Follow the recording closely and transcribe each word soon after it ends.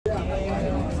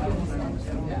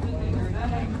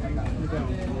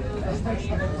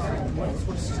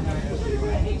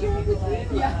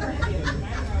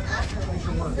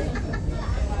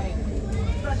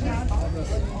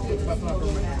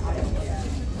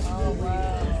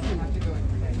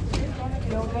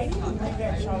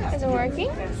Is it working?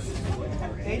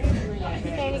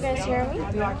 Can you guys hear me?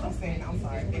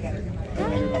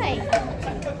 Hi.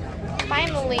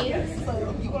 Finally.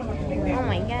 Oh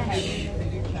my gosh.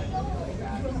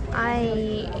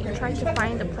 I tried to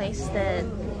find a place that...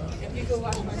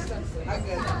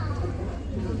 Okay.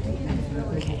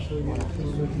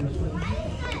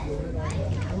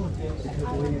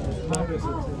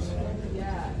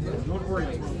 Don't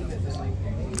worry.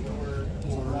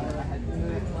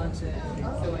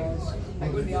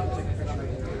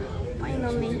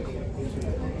 Finally.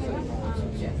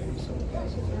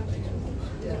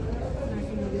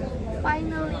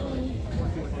 Finally.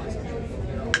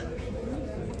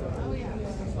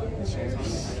 Cheers.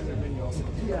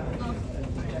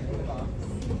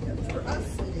 For us,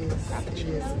 it is.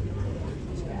 Cappuccino.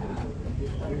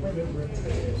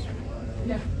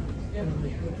 Yeah.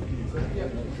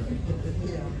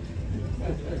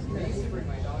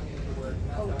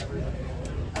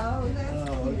 Oh, that's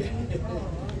okay.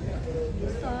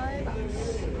 Side.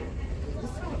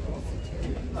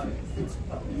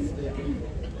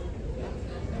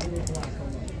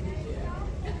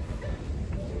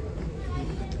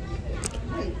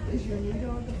 Wait, is your new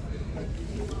dog?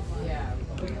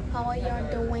 How are you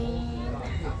doing?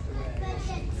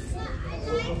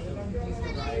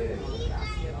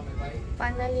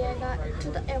 Finally, I got to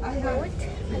the airport.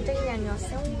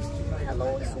 Hello,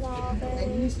 Suave.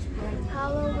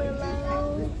 Hello,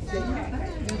 Willow.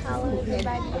 Hello,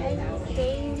 everybody. Hey,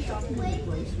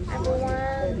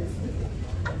 everyone.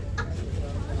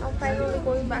 I'm finally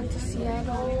going back to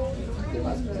Seattle.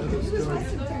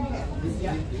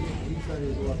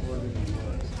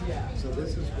 So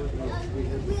this is what we had to do.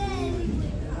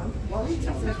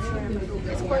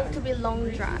 It's going to be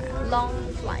long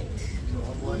flight.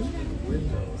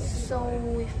 So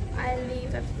if I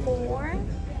leave at 4,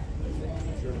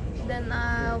 then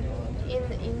I'll in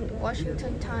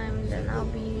Washington time, then I'll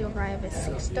be arrive at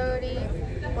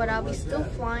 6:30, but I'll be still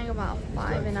flying about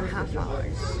 5.5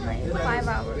 hours, like 5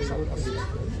 hours almost.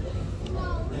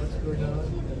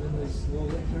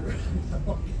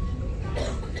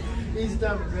 He's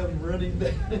not running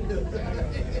back.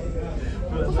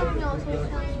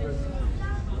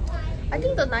 I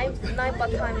think the night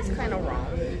bus time is kind of wrong.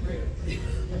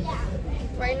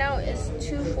 Right now it's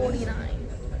 2:49.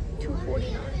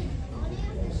 2:49.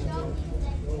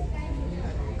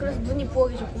 그래서 눈이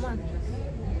부어기 좋구만.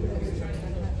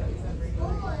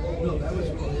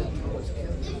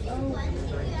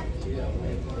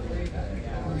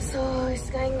 So it's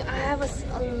going. I have a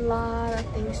lot of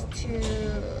things to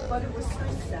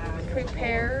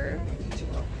prepare.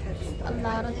 A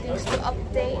lot of things to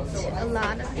update, a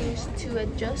lot of things to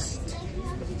adjust,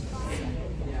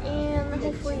 and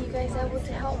hopefully you guys are able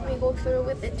to help me go through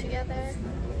with it together.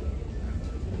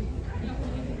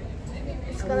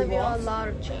 It's gonna be a lot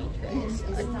of change, guys.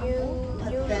 A new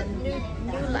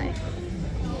life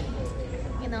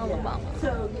in Alabama.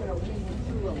 So, you know, we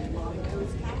do a lot of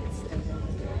those cats.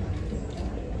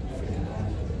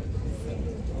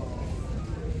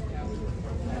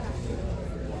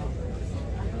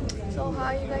 So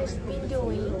how you guys been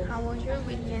doing? How was your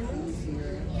weekend?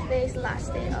 Today's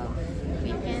last day of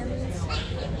weekends.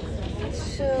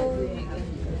 So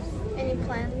any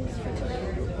plans for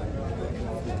tonight?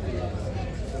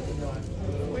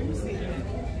 Where you see?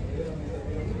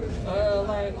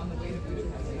 Like.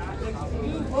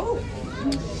 Oh.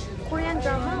 Korean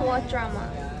drama? What drama?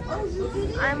 Oh, you did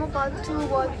it? I'm about to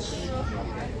watch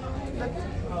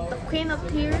the Queen of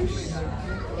Tears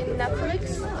in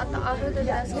Netflix. I heard that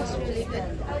that's really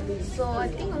good. So I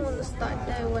think I'm gonna start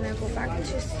there when I go back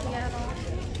to Seattle.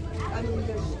 I mean,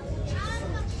 there's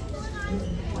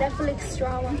Netflix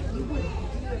drama.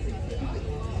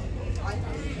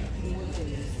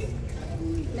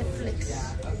 Netflix.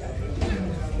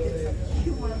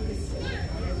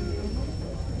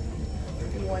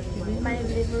 My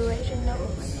liberation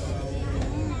notes.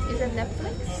 Is it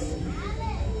Netflix?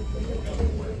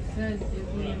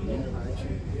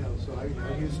 Yeah, so I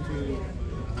used to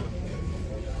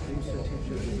teach it.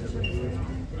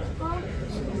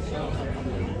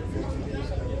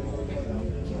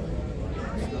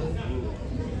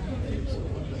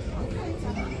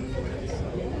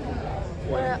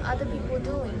 What are other people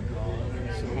doing?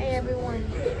 Hey everyone.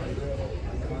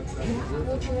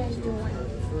 What you guys doing?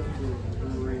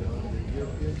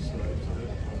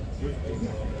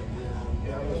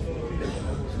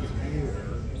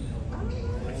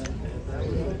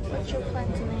 What What's your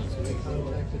plan tonight?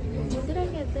 When did I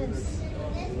get this?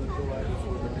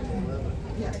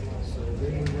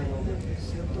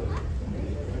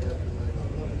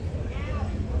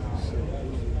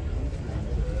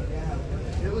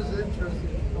 It was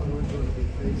interesting when we were going to be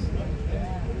facing.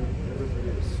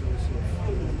 Everybody was so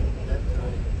full at that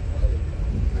time.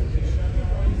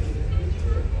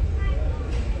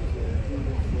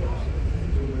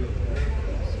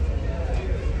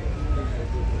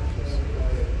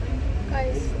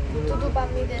 Guys, Dudu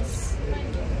bought me this.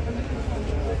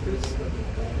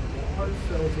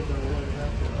 Heartfelt about what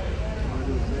happened. What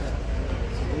was that?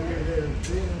 So we were there in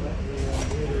Finland, and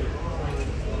later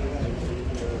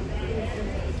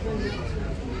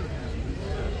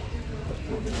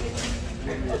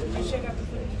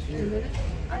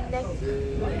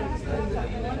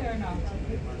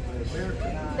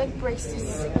Neck braces.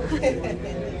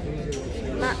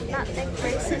 not neck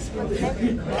braces, but neck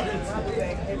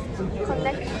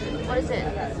connect. What is it?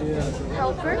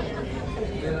 Helper?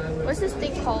 What's this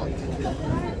thing called? we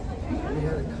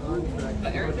had a contract.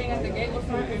 But everything at the gate was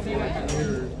fine.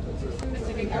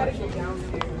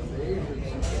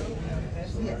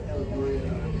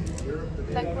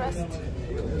 Leg rest.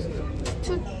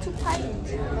 Too tight.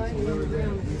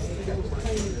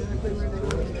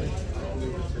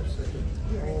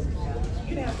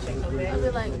 I'll be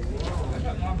like,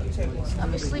 I'll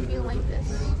be sleeping like this.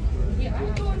 Yeah,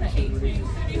 I'm going to 18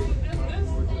 cities with just this.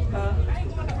 I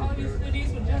ain't going to all these cities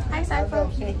with just Hi, Cypher.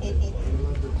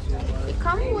 It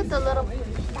comes with a little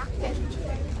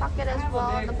pocket as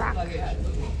well on the back.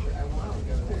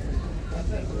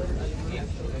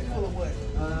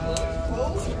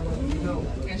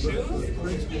 and shoes.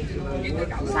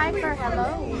 Cypher,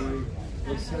 hello.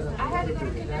 I had to go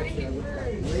to Connecticut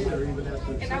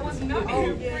and I was not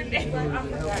here for a day. I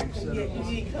forgot.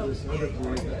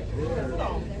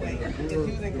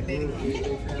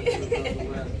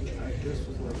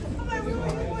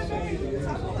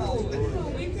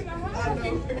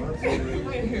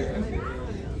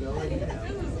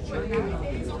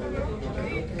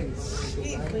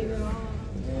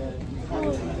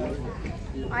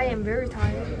 I am very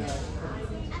tired.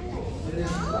 The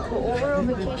overall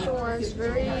vacation was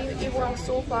it went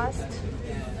so fast.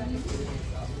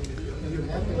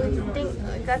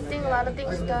 Got a lot of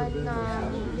things done.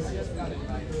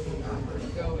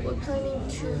 We're planning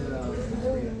to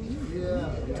move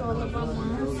to Alabama,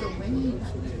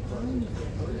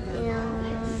 and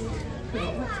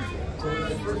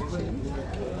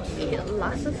eat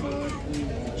lots of food,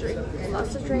 drink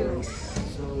lots of drinks.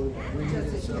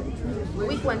 The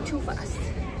week went too fast.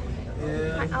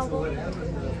 My elbow.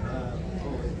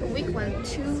 The week went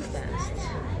too fast.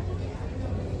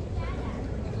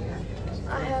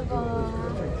 I have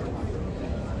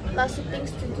lots of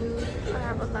things to do. I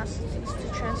have lots of things to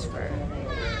transfer.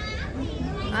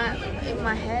 In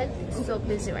my head, it's so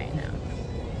busy right now.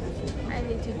 I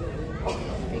need to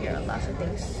figure out lots of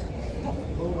things.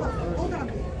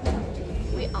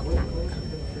 We are back.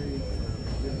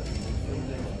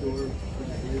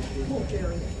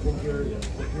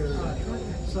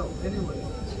 So anyway,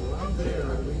 so I'm there,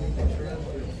 we need to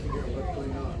transfer and figure out what's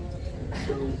going on.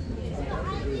 So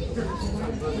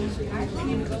I actually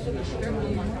need to go to the strip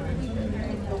one more time.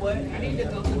 The what? I need to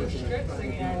go to the strips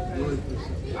again.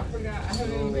 I forgot. I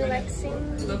haven't Relaxing.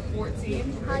 the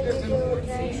 14. How you doing,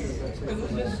 guys? Because it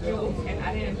was just jokes and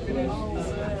I didn't finish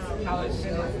how it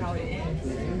finished, how it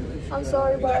ends. I'm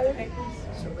sorry, bud.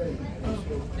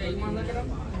 Yeah, you want to look it up?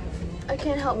 I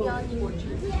can't help yawning.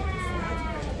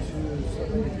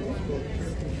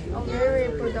 I'm very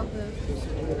productive.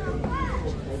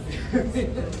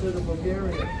 to the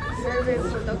Bulgarian. Very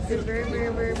productive. Very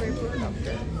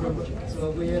productive.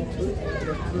 So we had two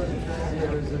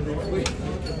translators in between.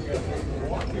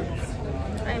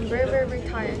 I am very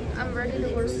tired. I'm ready to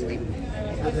go to sleep.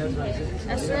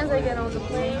 As soon as I get on the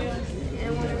plane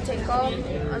and when we take off,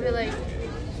 I'll be like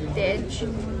dead. So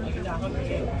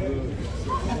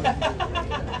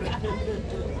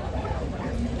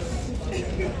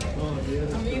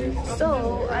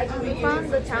we found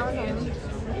the townhome.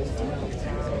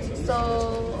 So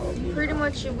pretty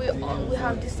much we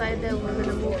have decided that we're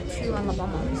gonna move to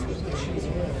Alabama.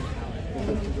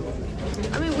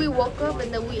 I mean, we woke up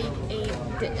and then we ate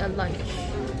lunch,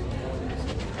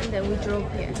 and then we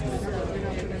drove here.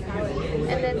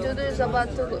 And then Dudu is about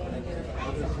to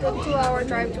the 2-hour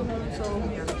drive to home, so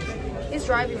he's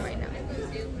driving right now.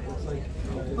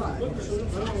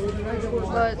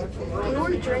 But we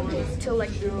were drinking till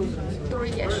like 3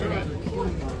 yesterday.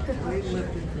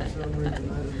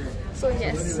 So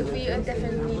yes, we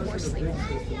definitely need more sleep.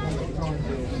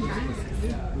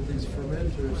 With these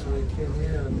fermenters, so they came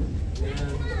in and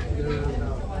there were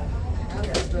about half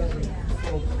a dozen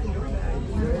folks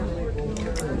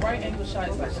Right angle shot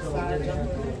is like the side jump.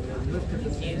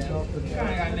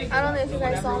 I don't know if you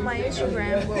guys saw my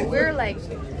Instagram, but we're like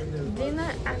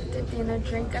dinner after dinner,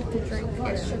 drink after drink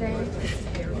yesterday.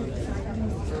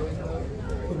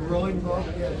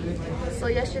 So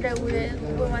yesterday we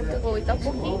went to go eat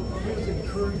tteokbokki,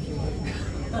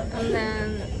 and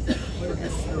then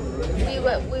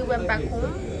we went back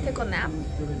home, take a nap,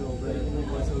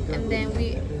 and then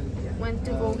we went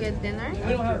to go get dinner.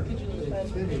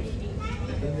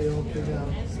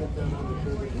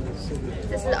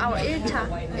 This is our 1차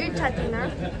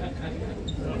dinner.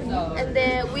 And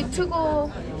then we took a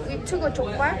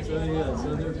족발.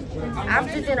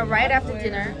 After dinner, right after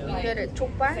dinner, we get a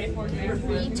족발,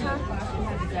 2차.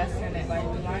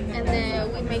 And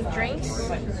then we make drinks.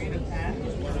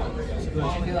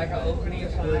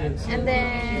 And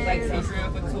then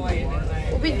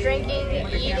we'll be drinking,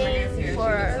 eating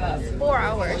for 4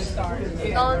 hours,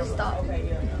 non-stop.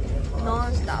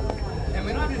 And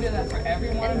we don't have to do that for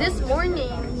everyone. And this morning,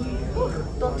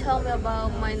 don't tell me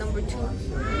about my number 2.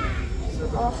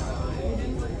 Oh,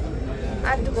 I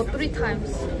have to go 3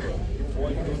 times.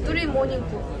 3 morning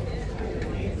food.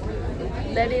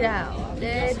 Let it out.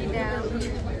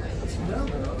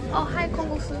 Oh, hi,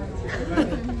 Kongosu.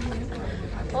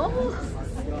 Oh,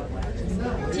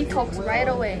 detox right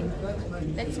away.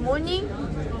 Next morning,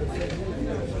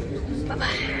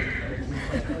 bye-bye.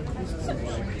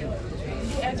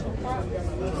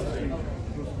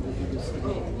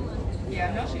 Yeah,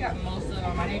 I know she got most of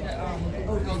them. I need to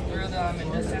go through them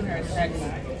and just send her a text.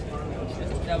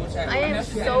 Just to double check. I am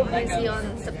so busy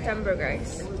on September,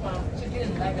 guys.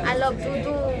 I love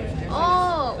dudu.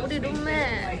 Oh, 우리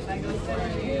룸메.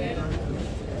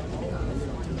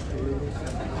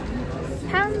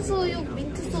 향수육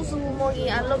민트 소스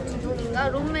구멍이 I love 두두인가?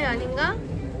 룸메 아닌가?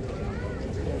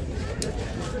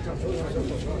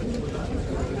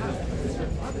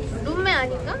 룸메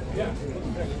아닌가?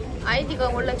 아이디가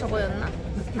원래 저거였나?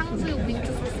 향수육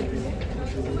민트 소스.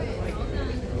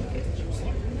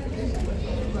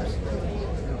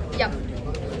 Yep.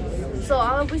 So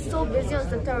I'll be so busy on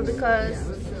September because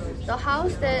the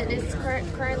house that is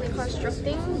currently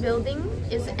building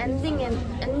is ending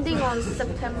on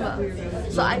September.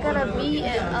 So I gotta be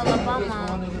in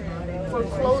Alabama for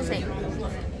closing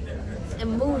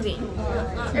and moving.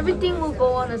 Everything will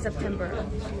go on in September.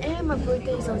 And my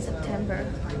birthday is on September.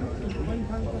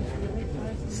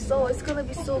 So it's gonna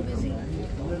be so busy.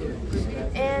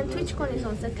 And TwitchCon is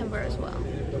on September as well.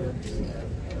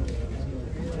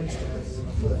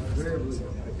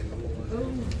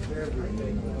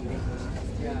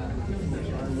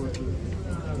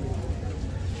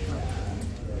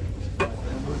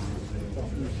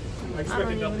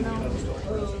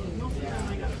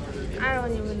 I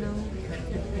don't even know.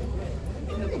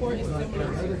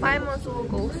 5 months will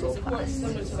go so fast.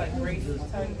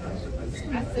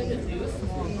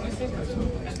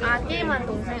 아, 게임한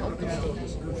동생 없지.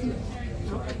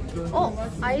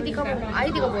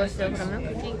 아이디가 뭐였어요 그러면?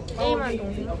 게임한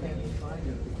동생.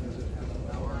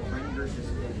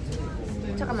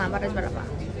 잠깐만 말하지 말아봐.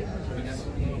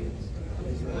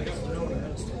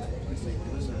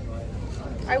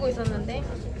 알고 있었는데.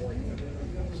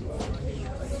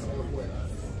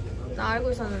 나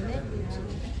알고 있었는데.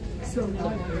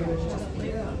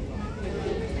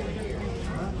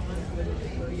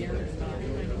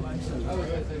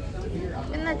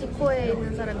 맨날 디코에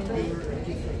있는 사람인데.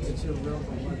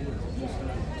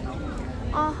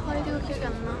 아, 아이디가 기억이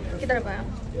안 나. 기다려봐요.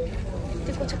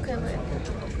 디코 체크해봐요.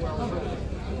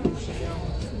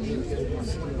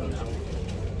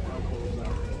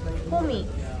 호미.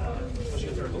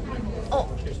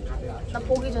 나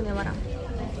보기 전에 말아.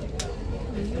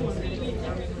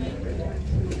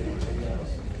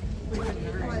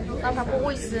 나 다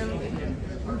보고 있음.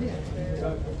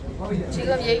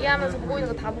 지금 얘기하면서 보고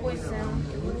있는 거 다 보고 있음.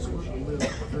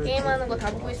 게임하는 거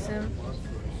다 보고 있음.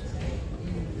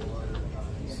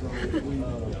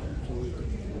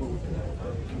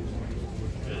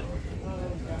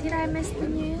 Did I miss the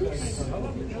news?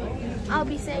 I'll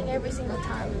be saying every single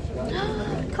time.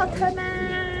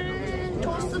 터틀맨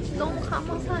조스 너무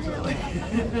감사해요.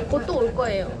 곧 또 올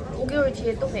거예요. 5개월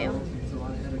뒤에 또 봬요.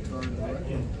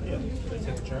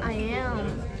 I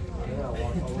am.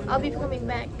 I'll be coming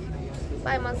back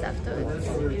 5 months afterwards.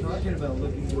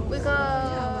 We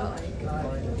got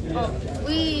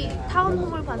We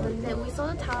townhome을 봤는데 we saw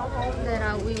the townhome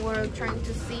that we were trying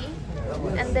to see,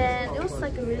 and then it was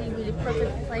like a really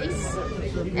perfect place,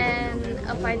 and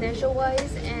financial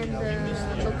wise and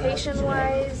location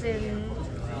wise, and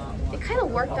it kind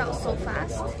of worked out so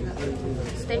fast,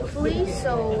 thankfully.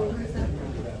 So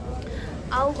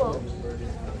I'll go.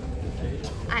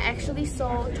 I actually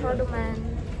saw Turtle Man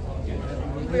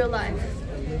real life.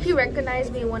 He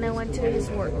recognized me when I went to his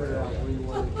work.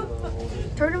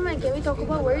 Turtle Man, can we talk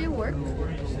about where you work?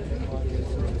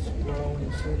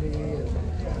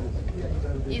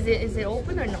 Is it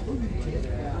open or no?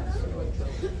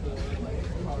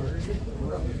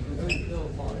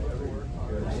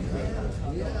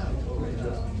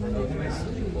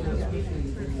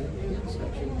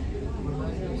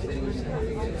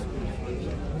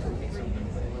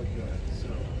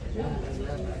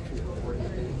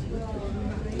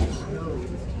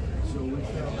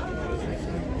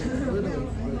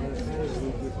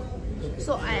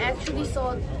 So I actually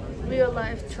saw real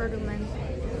life Turtle Man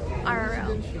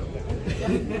IRL.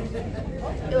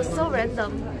 It was so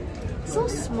random. So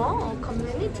small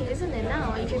community, isn't it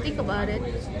now, if you think about it?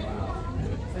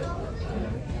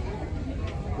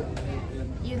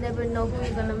 You never know who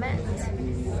you're gonna meet.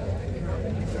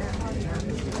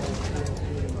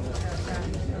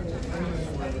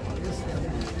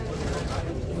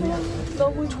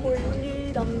 너무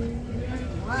졸리다.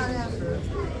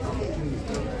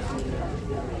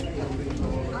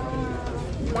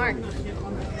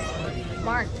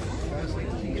 Mark,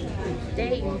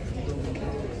 Dave,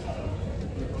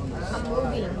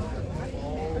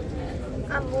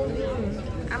 I'm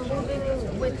moving in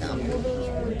with dudu.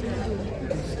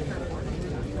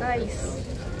 Guys,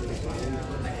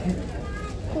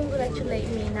 congratulate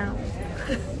me now.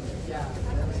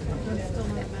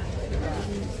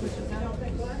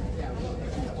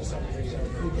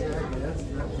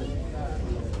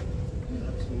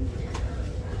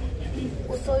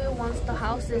 We'll show you once the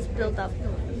house is built up.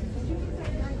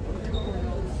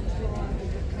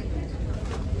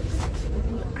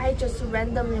 I just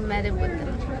randomly met him with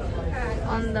him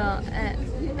on the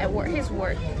at work, his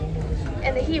work,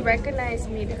 and he recognized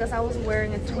me because I was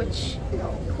wearing a Twitch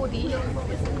hoodie.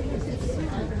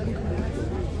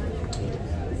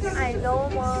 I know,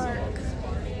 Mark.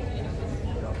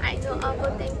 I know,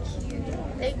 Abba.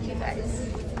 Thank you guys.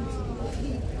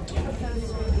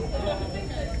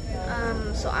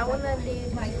 So I wanna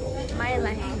leave my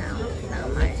life now.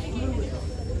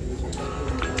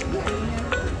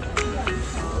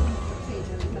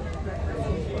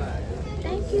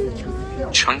 Thank you,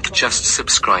 Chunk. Chunk just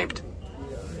subscribed.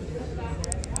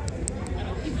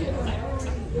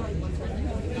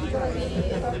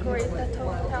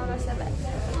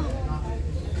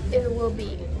 It will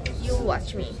be. You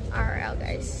watch me. IRL,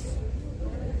 guys.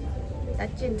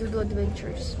 That's in dudu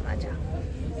adventures. 맞아.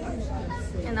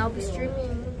 And I'll be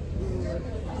streaming.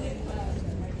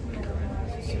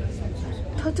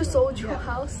 Turtle Soldier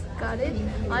house. Got it?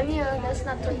 아니야, that's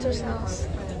not Turtle's house.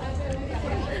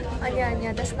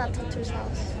 아니야, that's not Turtle's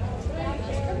house.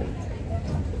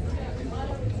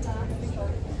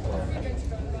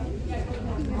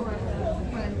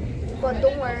 But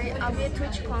don't worry, I'll be at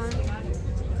TwitchCon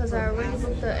because I already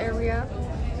booked the area.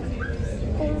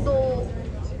 콩도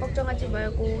걱정하지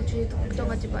말고, 주희도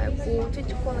걱정하지 말고,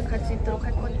 TwitchCon을 갈 수 있도록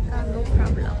할 거니까 no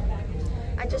problem.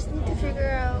 I just need to figure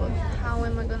out how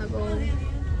am I gonna go.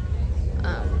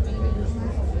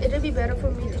 It'll be better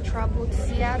for me to travel to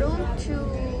Seattle to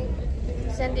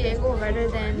San Diego rather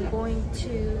than going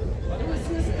to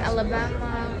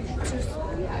Alabama to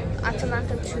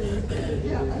Atlanta to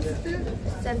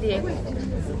San Diego.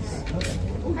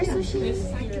 Hi sushi.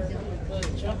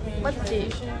 맞지?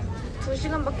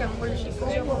 2시간밖에 안 걸리니까.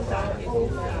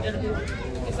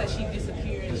 It's like she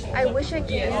disappeared. I wish I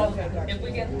could. Yeah, if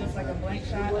we get just like a blank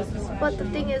shot of the But the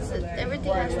thing is,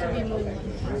 everything has to be moved.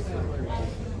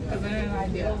 Because in an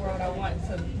ideal world, I want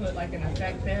to put like an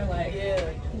effect there, like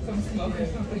some smoke or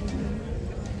something.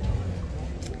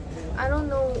 I don't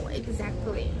know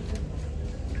exactly.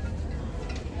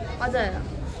 맞아요.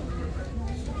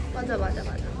 맞아.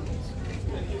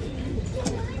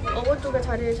 어버 쪽에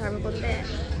자리를 잡을 건데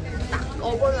딱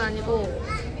어버는 아니고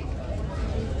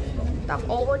딱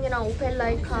어버니랑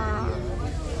오펠라이카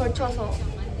걸쳐서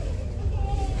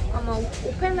아마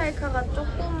오펠라이카가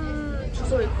조금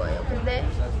주소일 거예요. 근데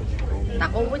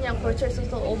딱 어버니랑 걸쳐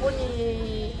있어서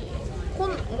어버니랑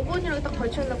딱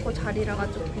걸쳐 있는 그 자리라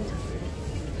가지고 괜찮아요.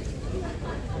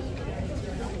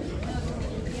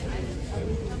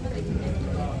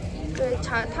 그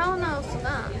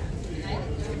타운하우스가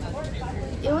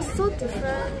it was so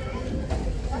different.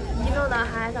 You know, that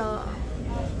had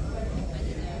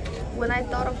when I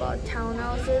thought about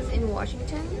townhouses in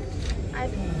Washington, I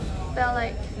felt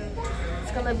like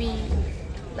it's gonna be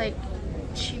like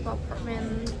cheap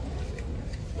apartment.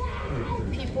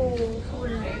 People who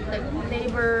like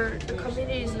neighbor, the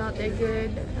community is not that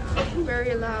good,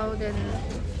 very loud and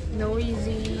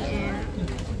noisy, and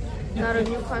not a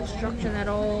new construction at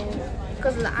all.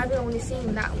 Because I've been only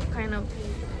seeing that kind of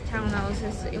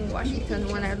townhouses in Washington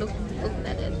when I looked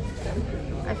at it.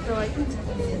 I feel like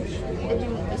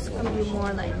it's gonna be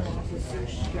more like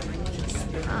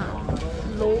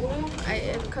low.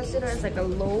 I consider it as like a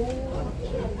low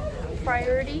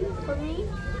priority for me,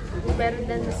 better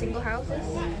than the single houses.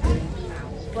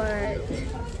 But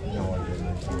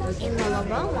in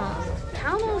Alabama,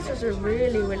 townhouses are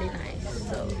really nice.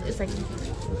 So it's like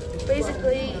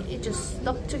basically it just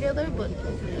stuck together, but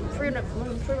it pretty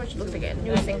much looks like a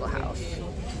new single house.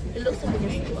 It looks like a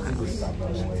new single house,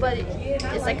 but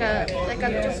it's like a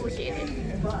duplicated.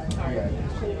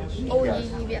 Oh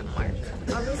yeah, Mark.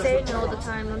 I'll be saying it all the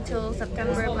time until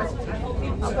September, but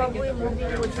I'll probably move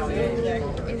in with you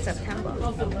in September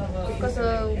because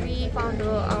we found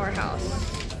our house.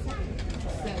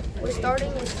 We're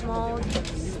starting with small.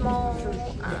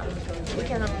 We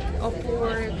can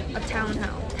afford a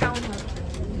townhome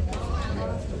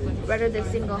rather than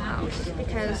single house,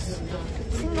 because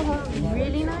single home is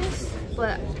really nice,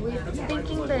 but we're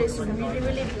thinking that it's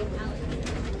really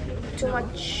too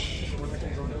much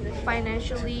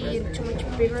financially and too much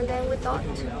bigger than we thought.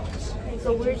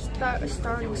 So we're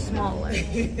starting smaller.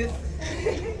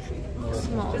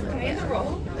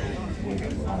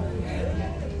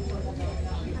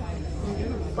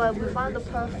 But we found the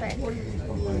perfect.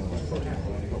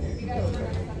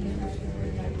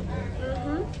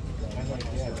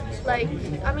 Like,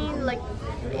 I mean, like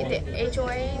the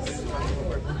HOAs,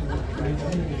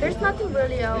 there's nothing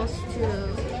really else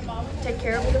to take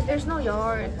care of because there's no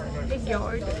big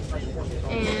yard,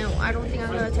 and I don't think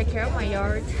I'm gonna take care of my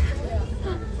yard.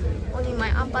 Only my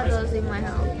appa does in my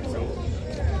house. So,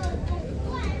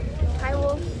 hi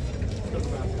Wolf.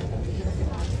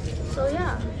 So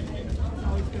yeah,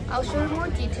 I'll show you more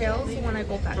details when I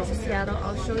go back to Seattle.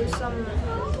 I'll show you some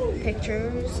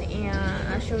pictures and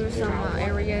I'll show you some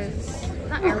areas.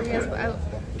 Not areas, but I'll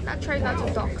not try not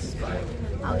to dox, but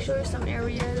I'll show you some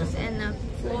areas and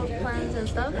floor plans and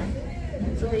stuff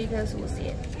so that you guys will see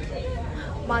it.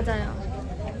 맞아요.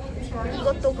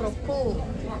 이것도 그렇고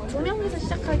두 명이서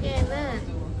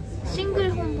시작하기에는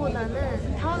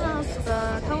싱글홈보다는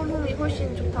타운홈이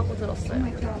훨씬 좋다고 들었어요.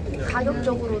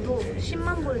 가격적으로도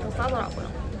 10만 불이 더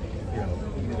싸더라고요.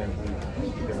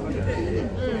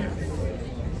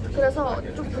 그래서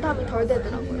좀 부담이 덜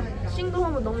되더라고요.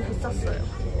 싱글홈은 너무 비쌌어요.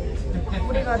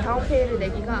 우리가 다운페이를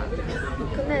내기가,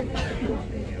 근데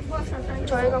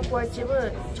저희가 구할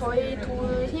집은 저희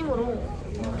둘 힘으로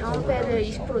다운페이를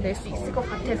 20% 낼 수 있을 것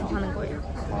같아서 하는 거예요.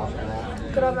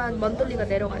 그러면 먼들리가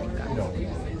내려가니까.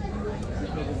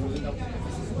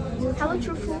 Hello,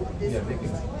 truthful.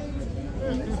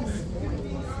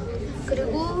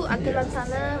 그리고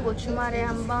아틀란타는 뭐 주말에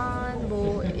한 번,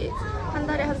 뭐 한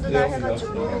달에 한두 달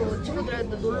해가지고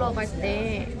친구들한테 놀러 갈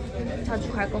때 자주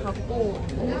갈 것 같고,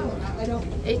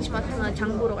 H마트나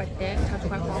장 보러 갈 때 자주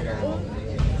갈 것 같고,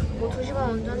 뭐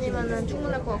 2시간 운전이면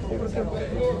충분할 것 같고, 그렇게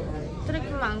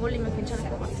트래픽만 안 걸리면 괜찮을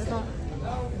것 같아서.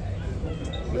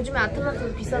 요즘에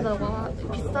아틀란타도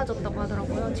비싸졌다고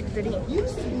하더라고요, 집들이.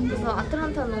 그래서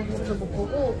아틀란타는 너무 비싸서 못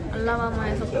보고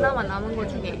알라바마에서 그나마 남은 거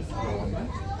중에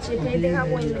집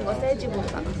빌딩하고 있는 거 새 집으로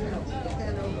나갔어요.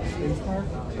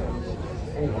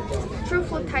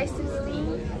 Truthful Tyson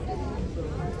movie.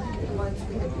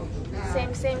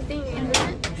 Same thing, isn't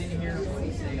it?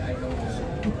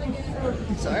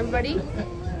 So everybody,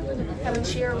 have a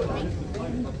cheer with me.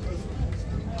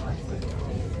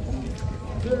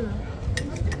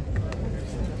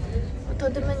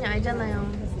 더듬으면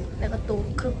알잖아요. 내가 또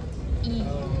극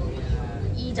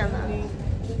 2잖아.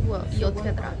 뭐야, 이 어떻게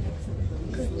하더라?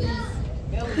 극 2.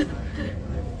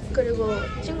 그리고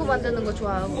친구 만드는 거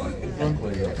좋아하고,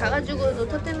 가가지고도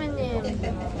터뜨맨님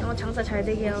영어 장사 잘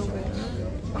되게 하고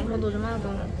방문도 좀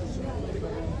하고.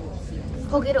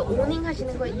 거기를 오닝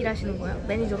하시는 거예요? 일하시는 거예요?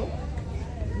 매니저로?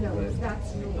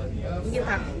 이게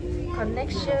다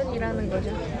커넥션이라는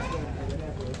거죠.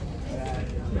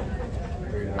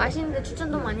 맛있는데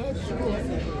추천도 많이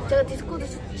해주시고, 제가 디스코드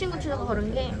친구 추천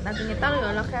걸은 게 나중에 따로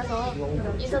연락해서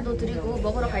인사도 드리고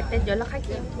먹으러 갈 때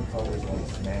연락할게요.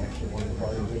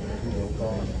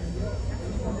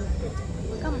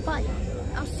 Come by.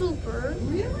 I'm super,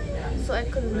 so I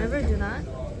could never do that.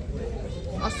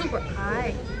 Super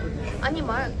I. 아니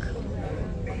Mark,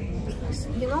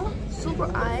 you know, super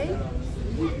I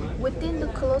within the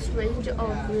close range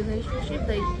of relationship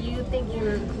that you think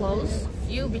you're close,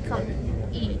 you become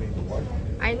E.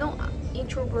 I know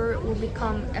introvert will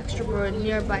become extrovert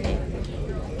nearby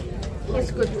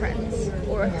his good friends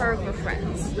or her good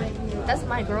friends. That's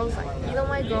my girls like. You know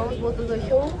my girls, both of the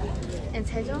Hyo and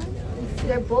Taejong,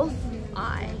 they're both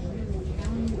I.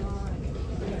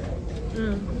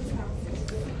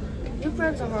 Your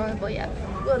friends are hard, but yeah,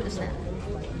 we understand.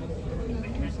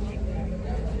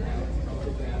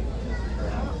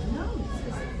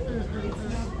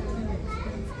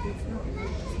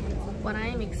 But I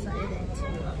am excited.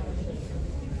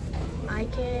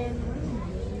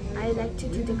 I like to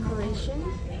do decoration.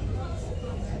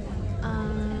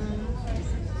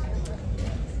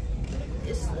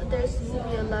 There's will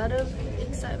be a lot of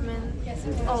excitement.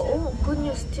 Oh, good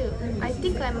news too. I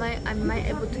think I might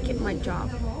able to keep my job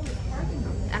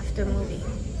after movie.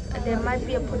 There might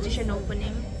be a position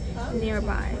opening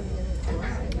nearby,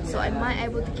 so I might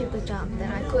able to keep the job.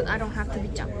 Then I don't have to be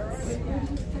jobless.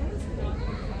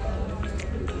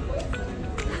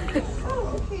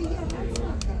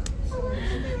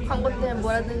 광고 때문에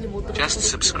뭐라든지 못 들었어. Just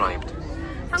subscribed.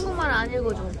 한국말 안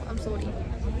읽어줘. I'm sorry.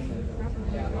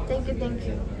 Thank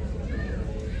you.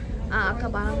 아까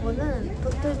말한 거는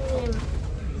도토님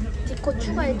디코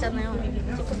추가했잖아요.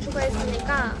 디코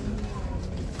추가했으니까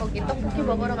거기 떡볶이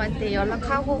먹으러 갈 때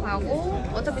연락하고 가고,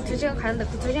 어차피 2시간 가는데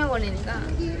그 2시간 걸리니까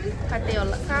갈 때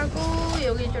연락하고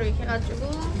여기저기 이렇게 해가지고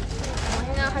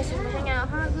행하시면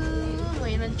행하고 뭐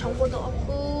이런 정보도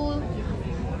얻고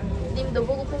님도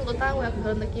보고 뽕도 따고 약간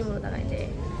그런 느낌으로다가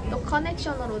이제 또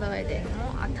커넥션으로다가 이제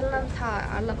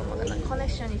아틀란타 알라바마가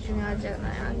커넥션이 중요하지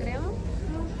않아요? 안 그래요?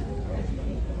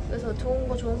 그래서 좋은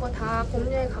거 다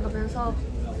공유해 가면서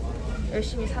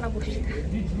열심히 살아봅시다.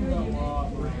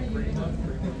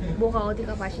 뭐가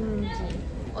어디가 맛있는지,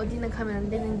 어디는 가면 안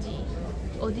되는지,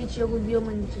 어디 지역은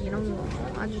위험한지 이런 거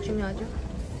아주 중요하죠.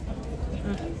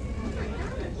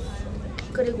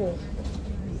 그리고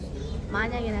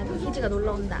만약에 나도 희지가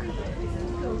놀러 온다.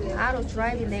 바로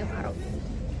드라이브 내가 바로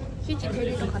희지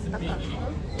데리러 갔다가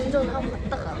운전하고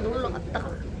갔다가 놀러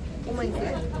갔다가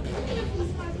오마이갓.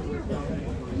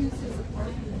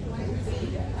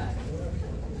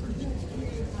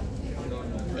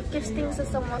 It gives things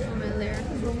somewhat familiar.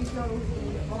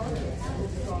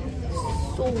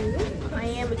 So I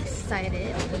am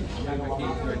excited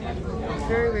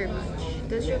very much.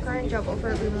 Does your current job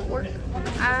offer remote work?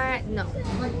 No.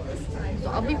 So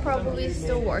I'll be probably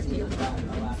still working,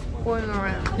 going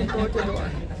around door to door.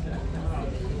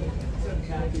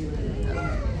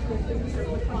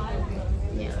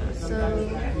 Yeah, so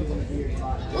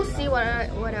we'll see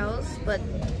what else, but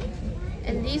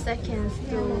at least I can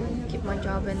still keep my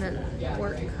job and then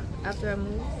work after I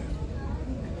move.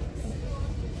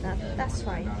 That's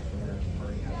fine.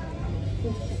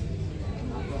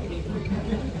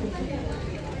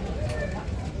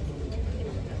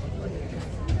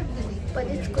 But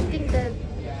it's good thing that,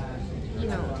 you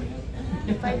know,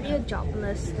 if I be a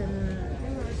jobless, then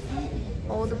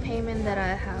all the payment that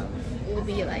I have will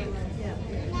be like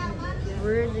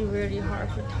really hard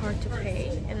to pay,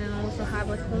 and then also have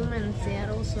a home in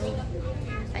Seattle, so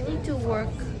I need to work.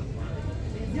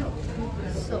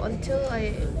 So until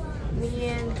me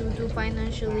and dudu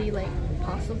financially like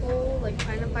possible, like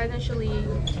kind of financially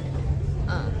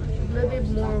a little bit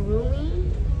more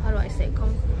roomy, how do I say,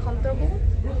 comfortable,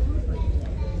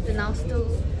 then I'll still,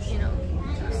 you know,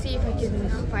 see if I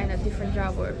can find a different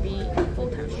job or be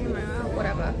full-time streamer or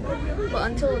whatever.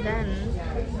 But until then,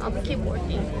 I'll keep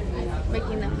working,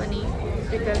 making that money,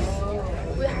 because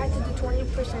we had to do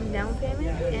 20% down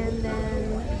payment and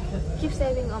then keep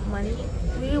saving up money.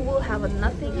 We will have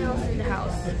nothing else in the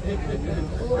house.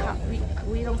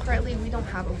 We don't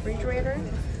have a refrigerator,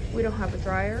 we don't have a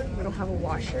dryer, we don't have a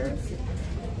washer,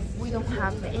 we don't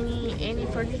have any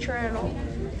furniture at all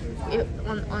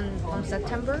on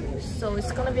September, so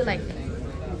it's gonna be like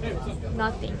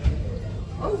nothing.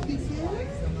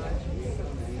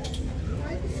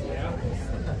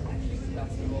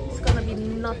 It's gonna be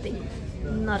nothing,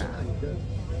 nada.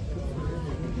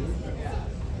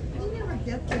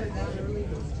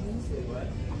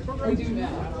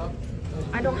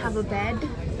 I don't have a bed,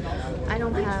 I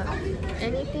don't have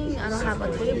anything, I don't have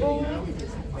a table,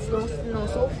 no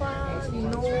sofa,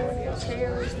 no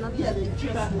chairs, nothing.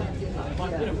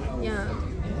 Yeah.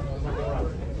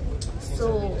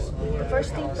 So the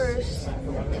first thing first,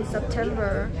 in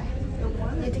September,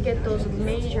 need to get those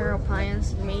major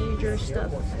appliances, major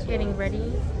stuff getting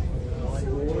ready.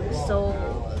 So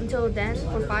until then,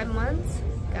 for 5 months,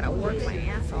 gotta work my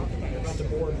ass off, guys.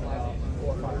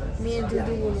 Me and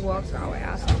Dudu will work our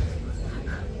ass off.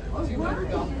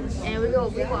 And we go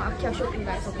IKEA shopping,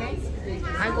 guys, okay?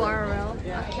 I go IRL,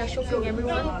 IKEA shopping,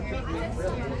 everyone.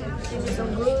 Give me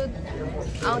some good.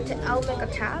 I'll make a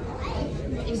tab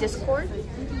in Discord,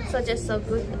 suggest some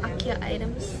good IKEA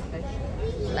items,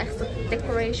 like some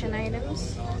decoration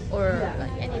items or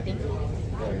like anything.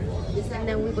 And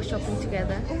then we go shopping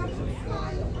together.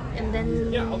 And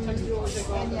then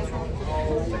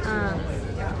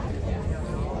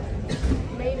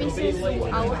maybe since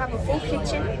I will have a full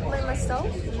kitchen by myself,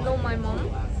 no my mom,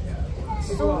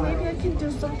 so maybe I can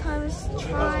do sometimes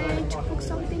try to cook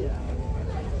something,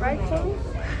 right, Kong?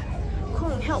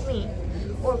 Kong, help me,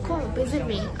 or Kong, visit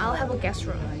me. I'll have a guest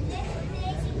room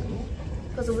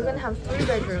because we're gonna have 3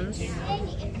 bedrooms,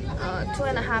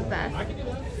 2.5 bath.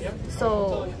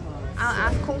 So I'll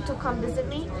ask Kong to come visit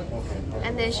me,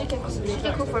 and then she can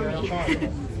cook for me.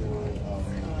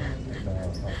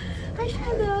 Hi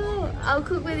Shadow, I'll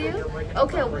cook with you.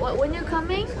 Okay, when you're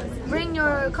coming, bring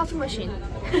your coffee machine.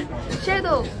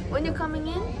 Shadow, when you're coming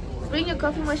in, bring your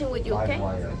coffee machine with you, okay?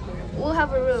 We'll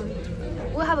have a room.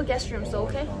 We'll have a guest room, so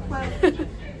okay?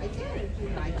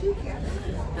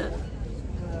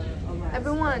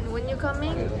 Everyone, when you're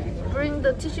coming, bring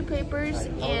the tissue papers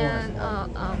and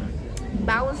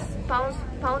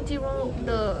bounty roll,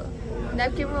 the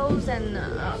napkin rolls, and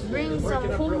bring some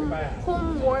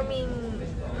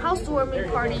housewarming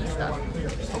party stuff.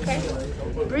 Okay,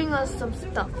 bring us some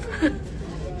stuff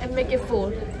and make it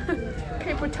full.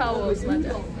 Paper towels,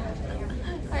 madam.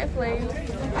 Hi, Flame.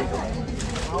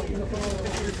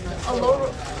 A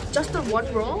low, just a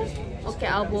 1 roll. Okay,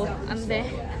 Albo, ande.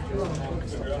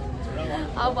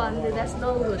 Albo, ande. That's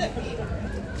no good.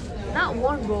 Not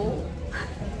 1 roll.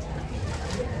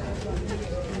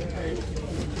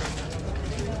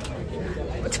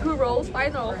 Two rolls,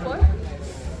 final offer.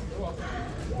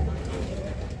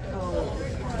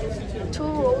 2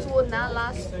 rolls would not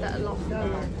last that long.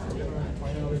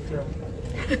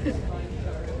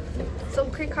 Some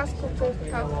quick Costco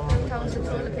towels and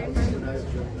toilet paper.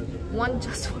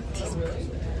 Just 1 teaspoon.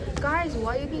 Guys,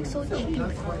 why are you being so cheap?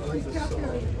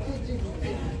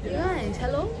 Guys,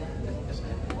 hello?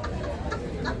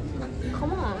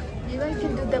 Come on, you guys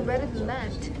can do that better than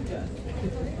that.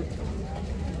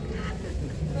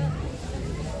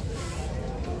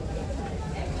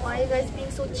 Why are you guys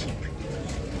being so cheap?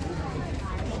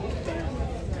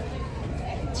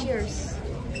 Cheers.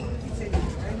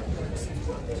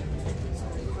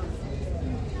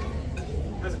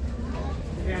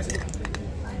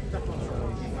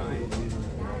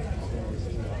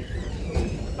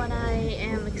 But I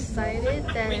am excited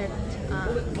that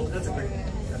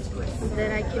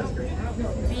I can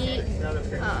be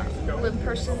with a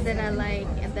person that I like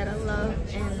and that I love,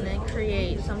 and then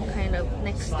create some kind of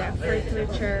next step for the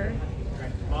future.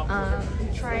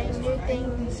 Trying new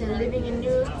things and living in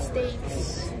new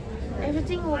states.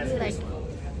 Everything will be like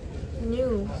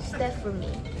new step for me.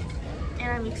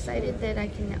 And I'm excited that I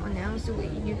can announce it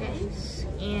with you guys,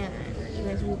 and you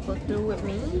guys will go through with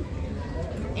me.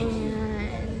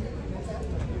 And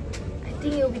I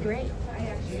think it'll be great.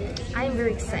 I'm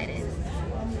very excited.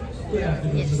 Yes.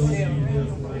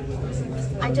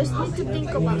 I just need to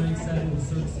think about it.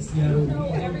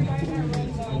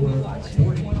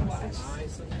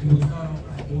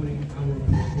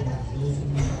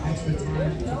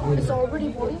 It's already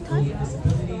boarding time?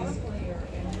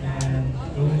 And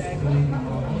those going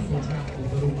also track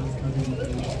with little ones coming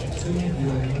soon, you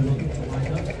are welcome to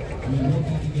line up. We will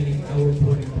be beginning our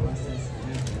boarding process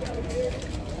now.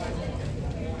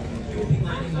 You will be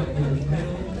lining up in the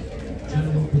middle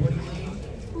general boarding lane.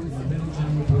 The middle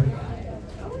general boarding lane.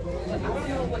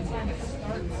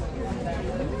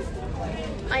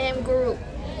 I am Guru.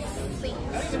 Please.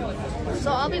 So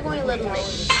I'll be going a little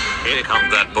late. Here come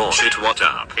that bullshit, what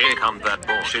up? Here come that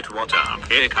bullshit, what up?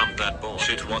 Here come that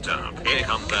bullshit, what up? Here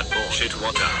come that bullshit,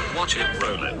 what up? Watch him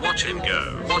roll it, watch him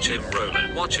go. Watch him roll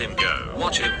it, watch him go.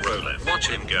 Watch him roll it, watch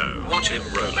him go. Watch him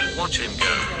roll it, watch him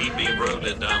go. He be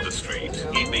rolling down the street.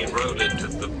 He be rolling to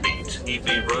the beat. He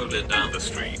be rolling down the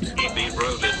street. He be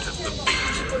rolling to the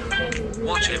beat.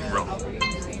 Watch him roll.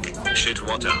 Shit,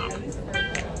 what up?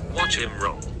 Watch him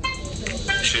roll.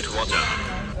 Shit, what up?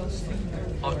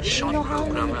 Odd shot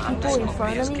programmer underscore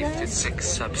me has gifted 6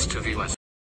 subs to viewers.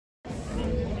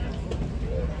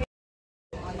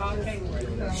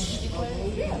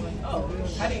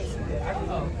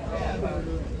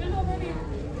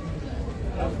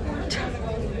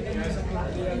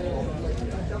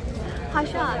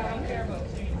 Hasha.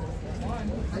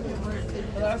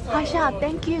 Hasha,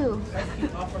 thank you.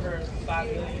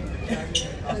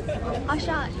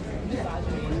 Hasha.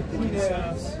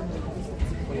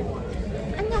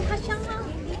 안녕, 하샤.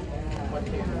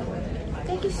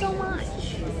 Thank you so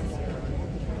much.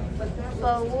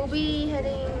 But we'll be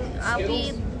heading. I'll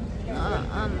be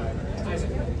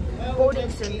boarding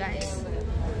soon, guys.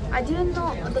 I didn't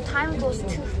know the time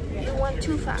it went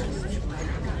too fast.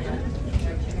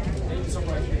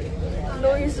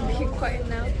 Lori is being quiet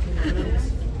now.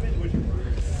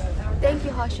 Thank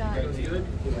you, Hashan.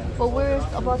 But we're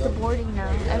about to boarding now.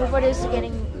 Everybody's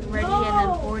getting ready and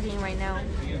then boarding right now.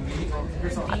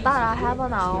 I thought I have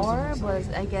an hour, but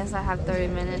I guess I have 30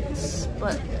 minutes.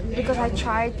 But because I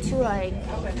tried to like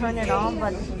turn it on,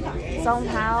 but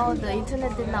somehow the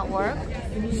internet did not work,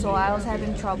 so I was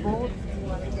having trouble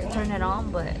to turn it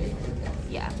on. But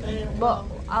yeah, but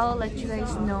I'll let you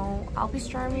guys know. I'll be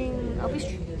streaming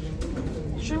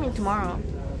tomorrow,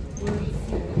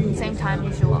 same time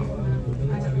usual.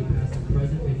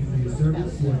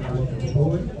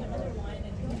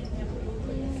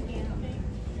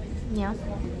 Yeah.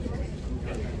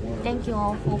 Thank you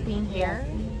all for being here.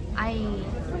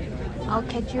 I'll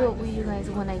catch you up with you guys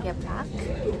when I get back.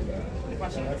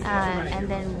 And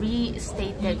then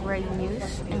restate the great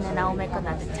news, and then I'll make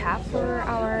another tab for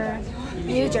our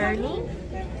new journey.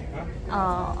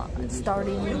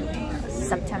 Starting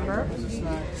September.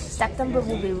 September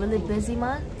will be a really busy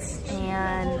month,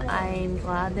 and I'm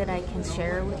glad that I can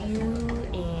share with you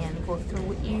and go through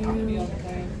with you.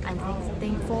 I'm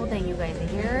thankful that you guys are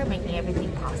here, making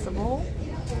everything possible.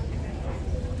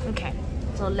 Okay,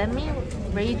 so let me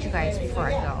read you guys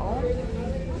before I go.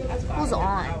 Who's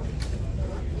on?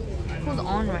 Who's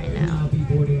on right now?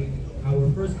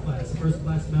 Our first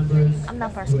class members. I'm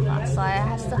not first class, so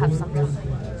I still have some time.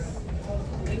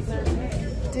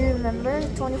 Do you remember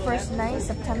 21st night,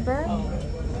 September?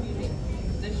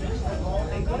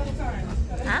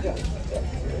 Huh?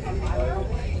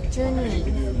 Junie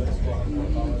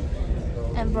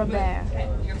and Robert.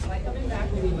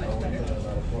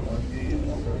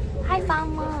 Hi,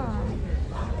 Fama.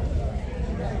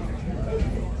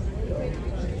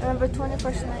 Remember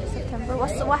 21st night, September?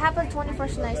 What happened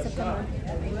 21st night, September?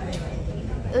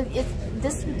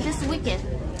 It's this weekend.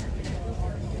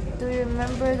 Do you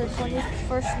remember the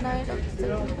 21st night of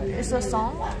September? It's a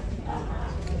song?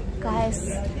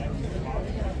 Guys,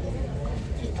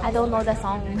 I don't know the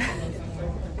song.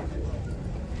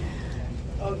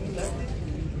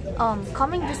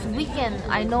 Coming this weekend,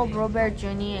 I know Robert,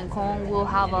 Junie, and Kong will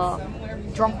have a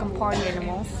drunken party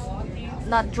animals.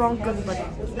 Not drunken, but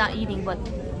not eating, but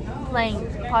playing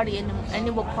party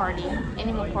animal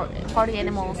party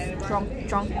animals,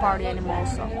 drunk party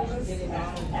animals. So.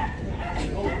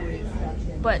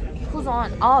 But who's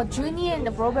on? Oh, Junie and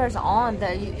the Robert's on.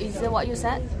 Is that what you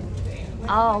said?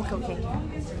 Oh, okay.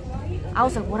 I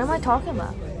was like, what am I talking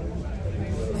about?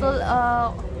 So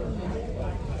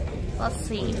let's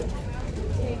see.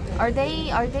 Are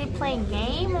they playing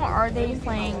game, or are they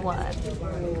playing what?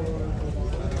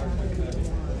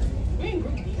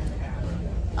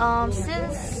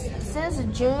 Since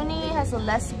Junie has a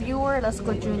less viewer, let's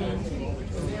go Junie.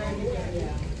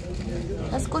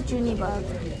 Let's go Junie bug.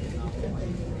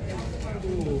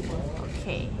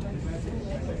 Okay.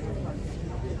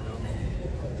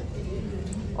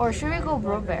 Or should we go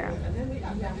Bro Bear?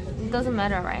 It doesn't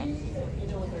matter, right?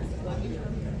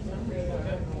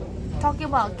 Talking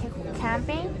about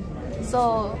camping.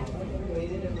 So,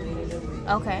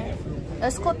 okay.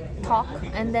 Let's go talk,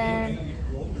 and then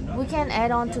we can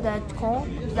add on to that call.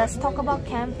 Let's talk about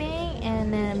camping,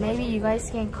 and then maybe you guys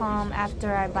can come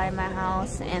after I buy my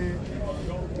house and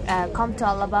come to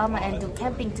Alabama and do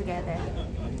camping together.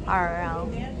 IRL.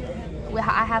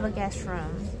 I have a guest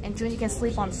room, and Junie can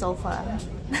sleep on the sofa,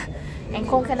 and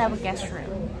Kong can have a guest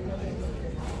room.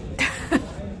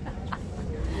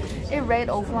 It raid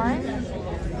offline.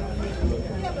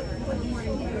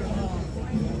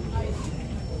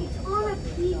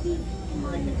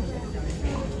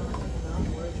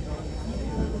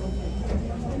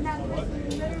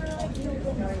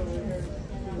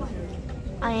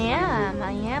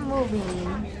 I am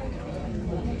moving.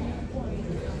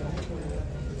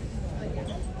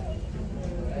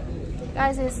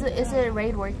 Guys, is it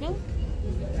raid working?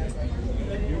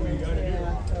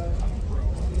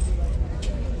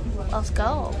 Let's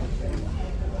go.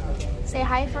 Say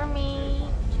hi for me.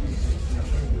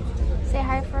 Say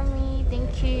hi for me.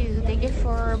 Thank you. Thank you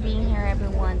for being here,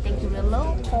 everyone. Thank you,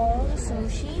 Willow, Paul,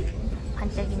 Sushi,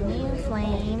 Hunting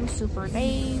Flame, Super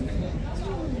Dave,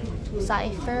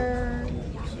 Cypher,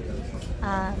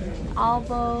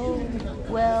 Albo,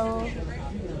 Will,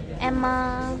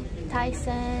 Emma,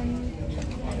 Tyson,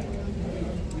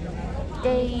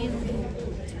 Dave,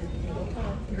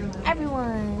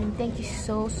 everyone. Thank you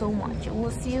so much.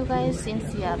 We'll see you guys in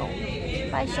Seattle.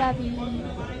 Bye, Shabby.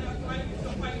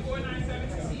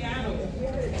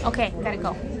 Okay, gotta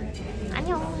go.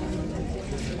 안녕.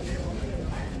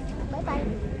 Bye bye.